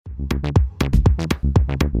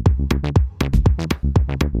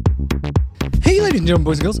Hey ladies and gentlemen,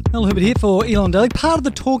 boys and girls, Mel Herbert here for Elon Daily, part of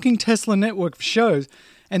the Talking Tesla network of shows,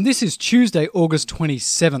 and this is Tuesday, August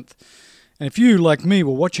 27th. And if you, like me,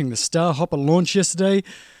 were watching the Starhopper launch yesterday,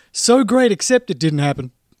 so great, except it didn't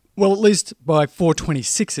happen. Well, at least by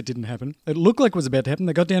 4:26 it didn't happen. It looked like it was about to happen.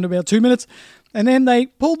 They got down to about 2 minutes, and then they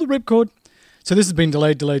pulled the ripcord. So this has been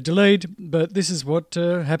delayed, but this is what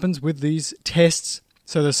happens with these tests.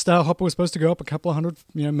 So the Starhopper was supposed to go up a couple of hundred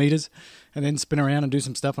meters and then spin around and do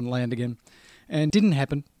some stuff and land again. And didn't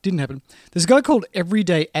happen. There's a guy called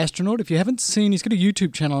Everyday Astronaut. If you haven't seen, he's got a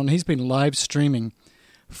YouTube channel and he's been live streaming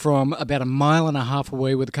from about 1.5 miles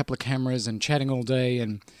away with a couple of cameras and chatting all day,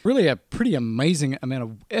 and really a pretty amazing amount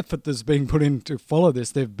of effort that's being put in to follow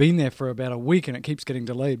this. They've been there for about a week and it keeps getting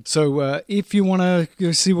delayed. So if you want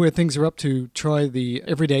to see where things are up to, try the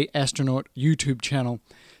Everyday Astronaut YouTube channel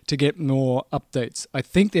to get more updates. I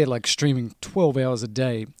think they're like streaming 12 hours a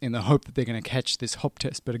day in the hope that they're going to catch this hop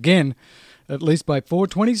test. But again, at least by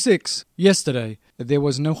 4:26 yesterday, there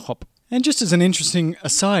was no hop. And just as an interesting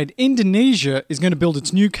aside, Indonesia is going to build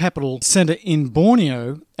its new capital center in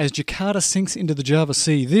Borneo as Jakarta sinks into the Java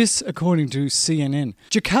Sea. This, according to CNN.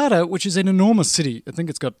 Jakarta, which is an enormous city, I think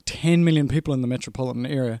it's got 10 million people in the metropolitan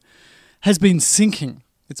area, has been sinking.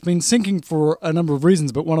 It's been sinking for a number of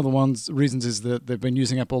reasons, but one of the reasons is that they've been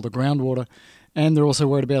using up all the groundwater, and they're also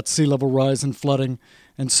worried about sea level rise and flooding.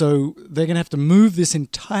 And so they're going to have to move this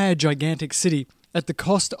entire gigantic city at the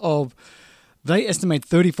cost of, they estimate,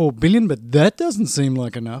 34 billion, but that doesn't seem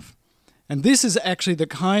like enough. And this is actually the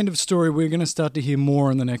kind of story we're going to start to hear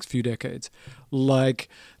more in the next few decades. Like,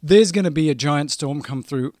 there's going to be a giant storm come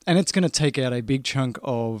through, and it's going to take out a big chunk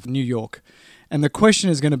of New York. And the question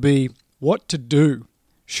is going to be what to do.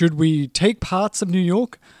 Should we take parts of New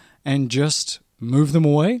York and just move them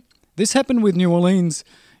away? This happened with New Orleans,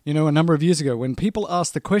 a number of years ago when people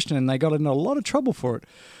asked the question and they got in a lot of trouble for it.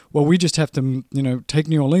 Well, we just have to, take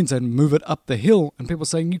New Orleans and move it up the hill. And people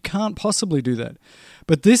saying you can't possibly do that.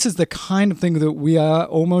 But this is the kind of thing that we are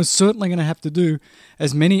almost certainly going to have to do,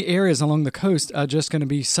 as many areas along the coast are just going to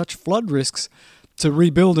be such flood risks. To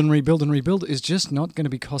rebuild is just not going to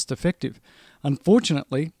be cost effective.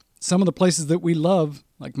 Unfortunately, some of the places that we love,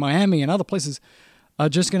 like Miami and other places, are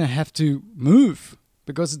just going to have to move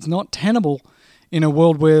because it's not tenable in a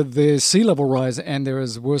world where there's sea level rise and there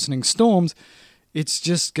is worsening storms. It's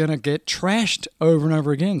just going to get trashed over and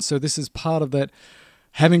over again. So this is part of that,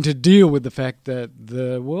 having to deal with the fact that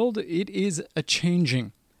the world, it is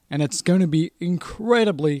a-changing, and it's going to be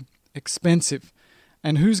incredibly expensive.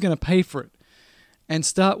 And who's going to pay for it? And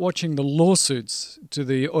start watching the lawsuits to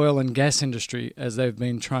the oil and gas industry as they've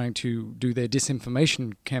been trying to do their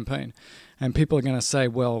disinformation campaign. And people are going to say,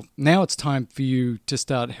 well, now it's time for you to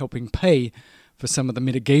start helping pay for some of the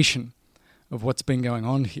mitigation of what's been going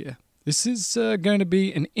on here. This is going to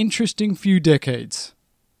be an interesting few decades.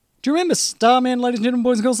 Do you remember Starman, ladies and gentlemen,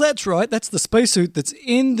 boys and girls? That's right, that's the spacesuit that's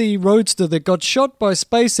in the Roadster that got shot by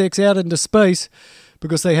SpaceX out into space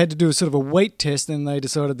because they had to do a sort of a weight test, and they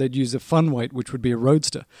decided they'd use a fun weight, which would be a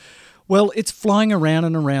Roadster. Well, it's flying around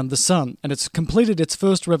and around the sun, and it's completed its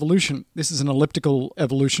first revolution. This is an elliptical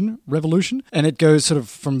revolution, and it goes sort of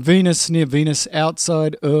from Venus, near Venus,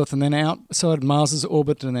 outside Earth, and then outside Mars's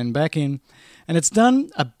orbit, and then back in. And it's done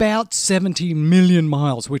about 70 million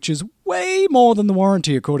miles, which is way more than the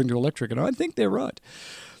warranty, according to Electric, and I think they're right.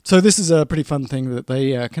 So this is a pretty fun thing that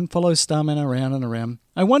they can follow Starman around and around.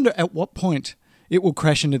 I wonder at what point it will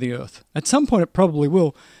crash into the Earth. At some point it probably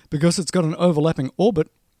will, because it's got an overlapping orbit.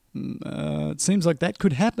 It seems like that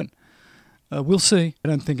could happen. We'll see. I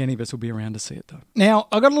don't think any of us will be around to see it, though. Now,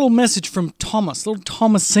 I got a little message from little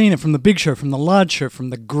Thomasina from The Big Show, from The Large Show, from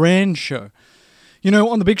The Grand Show.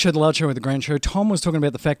 On The Big Show, The Large Show, and The Grand Show, Tom was talking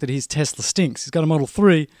about the fact that his Tesla stinks. He's got a Model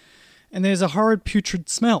 3, and there's a horrid putrid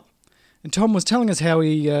smell. And Tom was telling us how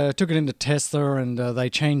he took it into Tesla, and they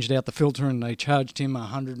changed out the filter, and they charged him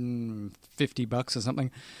 $150 or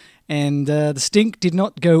something. And the stink did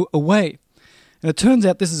not go away. And it turns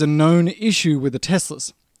out this is a known issue with the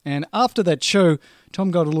Teslas. And after that show, Tom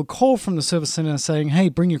got a little call from the service center saying, hey,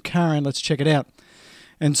 bring your car in, let's check it out.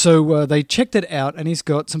 And so they checked it out, and he's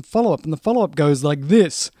got some follow-up. And the follow-up goes like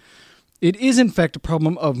this. It is, in fact, a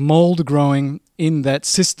problem of mold growing in that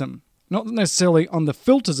system. Not necessarily on the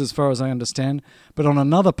filters, as far as I understand, but on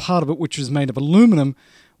another part of it, which is made of aluminum,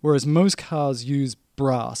 whereas most cars use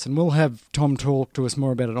brass. And we'll have Tom talk to us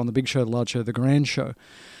more about it on The Big Show, The Large Show, The Grand Show.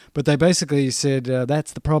 But they basically said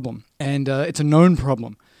that's the problem, and it's a known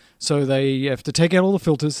problem. So they have to take out all the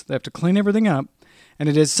filters, they have to clean everything up, and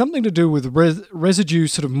it has something to do with residue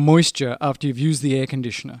sort of moisture after you've used the air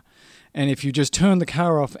conditioner. And if you just turn the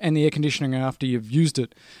car off and the air conditioning after you've used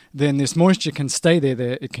it, then this moisture can stay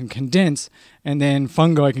there. It can condense, and then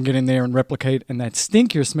fungi can get in there and replicate. And that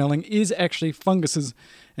stink you're smelling is actually funguses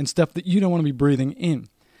and stuff that you don't want to be breathing in.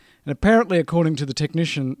 And apparently, according to the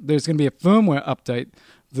technician, there's going to be a firmware update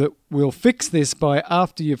that will fix this by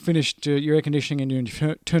after you've finished your air conditioning and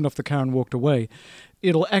you've turned off the car and walked away.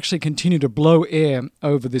 It'll actually continue to blow air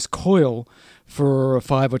over this coil for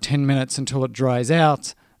 5 or 10 minutes until it dries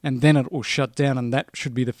out, and then it will shut down, and that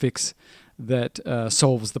should be the fix that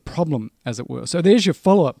solves the problem, as it were. So there's your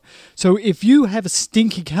follow-up. So if you have a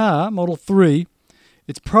stinky car, Model 3,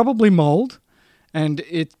 it's probably mold, and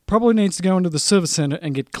it probably needs to go into the service center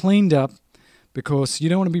and get cleaned up because you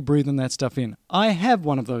don't want to be breathing that stuff in. I have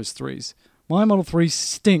one of those 3s. My Model 3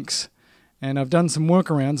 stinks, and I've done some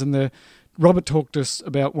workarounds, and Robert talked to us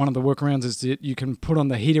about one of the workarounds is that you can put on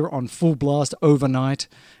the heater on full blast overnight,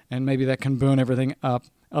 and maybe that can burn everything up.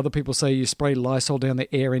 Other people say you spray Lysol down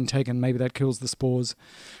the air intake, and maybe that kills the spores.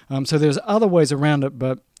 So there's other ways around it,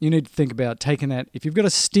 but you need to think about taking that. If you've got a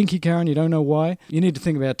stinky car and you don't know why, you need to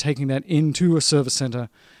think about taking that into a service center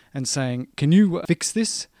and saying, can you fix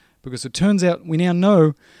this? Because it turns out we now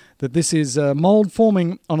know that this is mold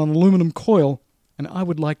forming on an aluminum coil, and I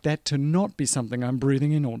would like that to not be something I'm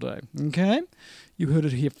breathing in all day. Okay? You heard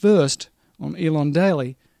it here first on Elon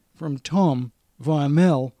Daily from Tom via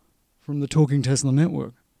Mel from the Talking Tesla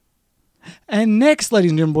Network. And next,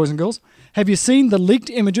 ladies and gentlemen, boys and girls, have you seen the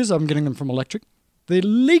leaked images? I'm getting them from Electric. The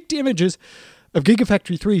leaked images of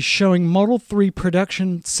Gigafactory 3 showing Model 3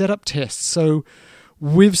 production setup tests. So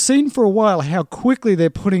we've seen for a while how quickly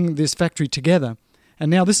they're putting this factory together.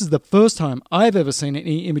 And now this is the first time I've ever seen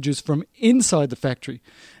any images from inside the factory.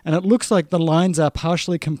 And it looks like the lines are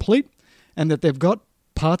partially complete and that they've got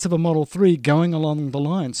parts of a Model 3 going along the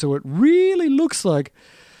line. So it really looks like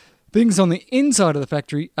things on the inside of the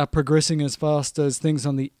factory are progressing as fast as things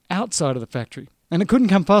on the outside of the factory. And it couldn't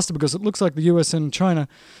come faster because it looks like the US and China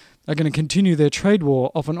are going to continue their trade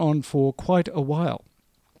war off and on for quite a while.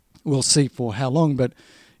 We'll see for how long, but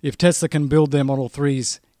if Tesla can build their Model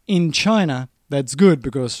 3s in China, that's good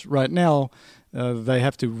because right now they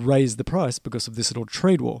have to raise the price because of this little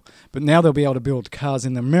trade war. But now they'll be able to build cars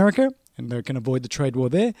in America, and they can avoid the trade war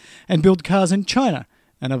there, and build cars in China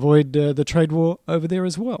and avoid the trade war over there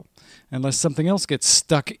as well. Unless something else gets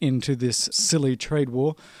stuck into this silly trade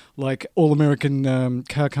war, like all American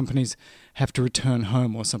car companies have to return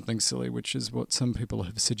home or something silly, which is what some people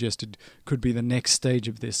have suggested could be the next stage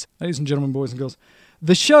of this. Ladies and gentlemen, boys and girls,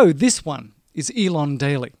 the show, this one, is Elon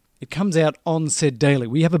Daily. It comes out on said daily.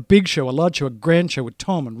 We have a big show, a large show, a grand show with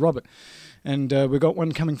Tom and Robert. And we've got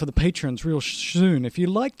one coming for the Patreons real soon. If you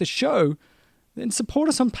like the show, then support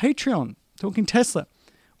us on Patreon, Talking Tesla.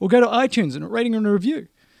 Or go to iTunes and a rating and a review.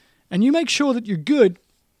 And you make sure that you're good,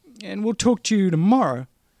 and we'll talk to you tomorrow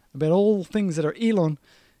about all things that are Elon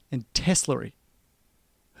and Tesla-y.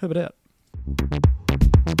 Herb it out.